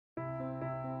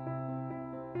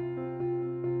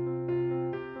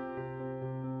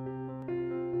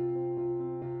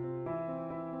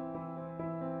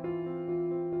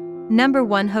Number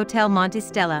 1 Hotel Monte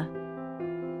Stella.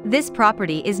 This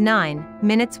property is 9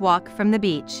 minutes walk from the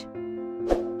beach.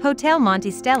 Hotel Monte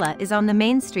Stella is on the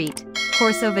main street,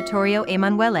 Corso Vittorio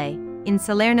Emanuele, in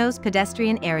Salerno's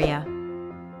pedestrian area.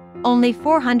 Only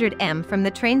 400 m from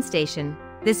the train station,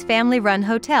 this family-run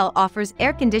hotel offers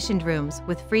air-conditioned rooms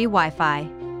with free Wi-Fi.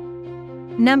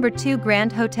 Number 2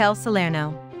 Grand Hotel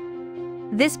Salerno.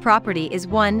 This property is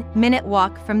 1 minute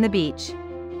walk from the beach.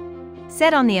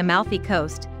 Set on the Amalfi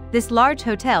Coast, this large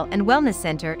hotel and wellness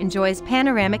center enjoys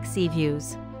panoramic sea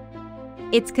views.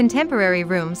 Its contemporary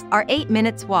rooms are 8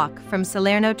 minutes walk from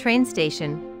Salerno train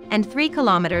station and 3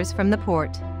 kilometers from the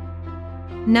port.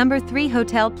 Number 3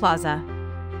 Hotel Plaza.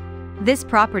 This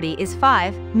property is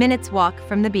 5 minutes walk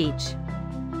from the beach.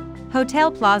 Hotel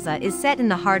Plaza is set in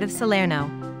the heart of Salerno,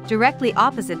 directly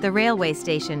opposite the railway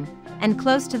station, and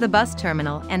close to the bus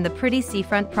terminal and the pretty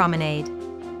seafront promenade.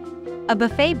 A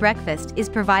buffet breakfast is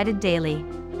provided daily.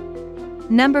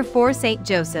 Number 4 St.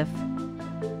 Joseph.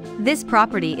 This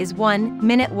property is 1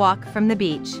 minute walk from the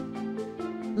beach.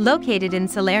 Located in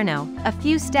Salerno, a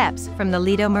few steps from the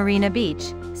Lido Marina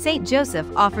Beach, St. Joseph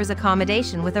offers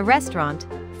accommodation with a restaurant,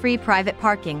 free private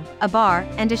parking, a bar,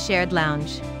 and a shared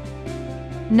lounge.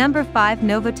 Number 5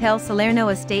 Novotel Salerno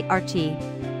Estate Arechi.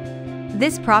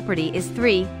 This property is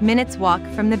 3 minutes walk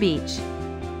from the beach.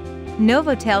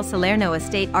 Novotel Salerno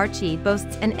Estate Arechi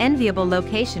boasts an enviable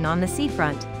location on the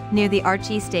seafront, near the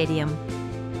Arechi Stadium.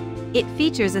 It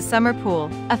features a summer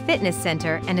pool, a fitness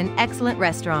center, and an excellent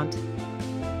restaurant.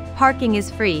 Parking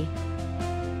is free.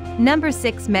 Number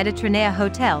 6 Mediterranea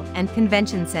Hotel and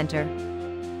Convention Center.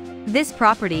 This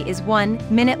property is 1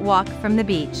 minute walk from the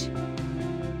beach.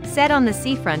 Set on the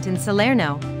seafront in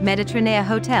Salerno, Mediterranea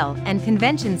Hotel and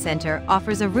Convention Center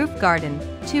offers a roof garden,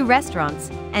 2 restaurants,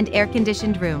 and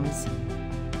air-conditioned rooms.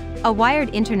 A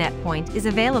wired internet point is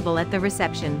available at the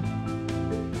reception.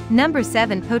 Number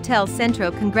 7 Hotel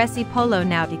Centro Congressi Polo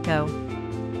Nautico.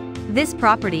 This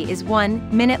property is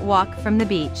 1 minute walk from the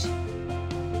beach.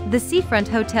 The seafront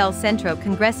Hotel Centro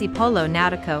Congressi Polo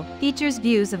Nautico features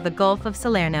views of the Gulf of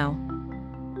Salerno.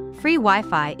 Free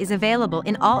Wi-Fi is available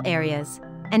in all areas,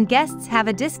 and guests have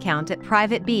a discount at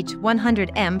private beach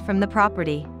 100 m from the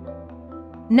property.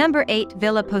 Number 8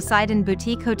 Villa Poseidon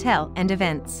Boutique Hotel and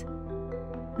Events.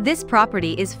 This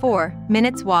property is 4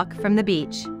 minutes walk from the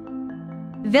beach.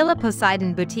 Villa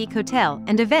Poseidon Boutique Hotel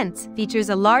and Events features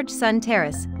a large sun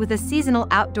terrace with a seasonal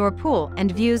outdoor pool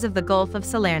and views of the Gulf of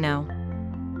Salerno.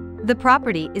 The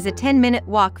property is a 10-minute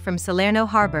walk from Salerno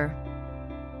Harbor.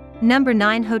 Number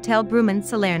 9 Hotel Bruman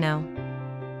Salerno.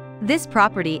 This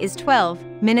property is 12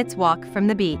 minutes walk from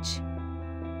the beach.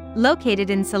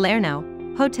 Located in Salerno,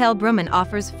 Hotel Bruman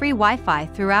offers free Wi-Fi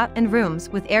throughout and rooms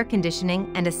with air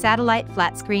conditioning and a satellite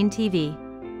flat-screen TV.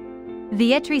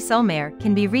 Vietri sul Mare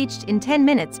can be reached in 10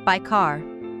 minutes by car.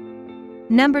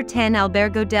 Number 10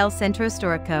 Albergo del Centro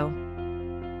Storico.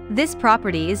 This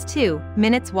property is 2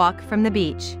 minutes walk from the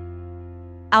beach.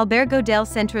 Albergo del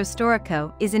Centro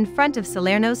Storico is in front of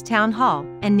Salerno's Town Hall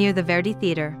and near the Verdi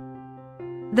Theatre.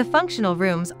 The functional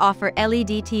rooms offer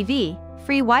LED TV,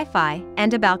 free Wi-Fi,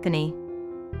 and a balcony.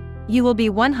 You will be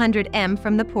 100 m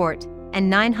from the port and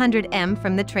 900 m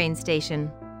from the train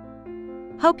station.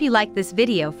 Hope you liked this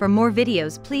video. For more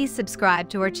videos, please subscribe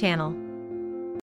to our channel.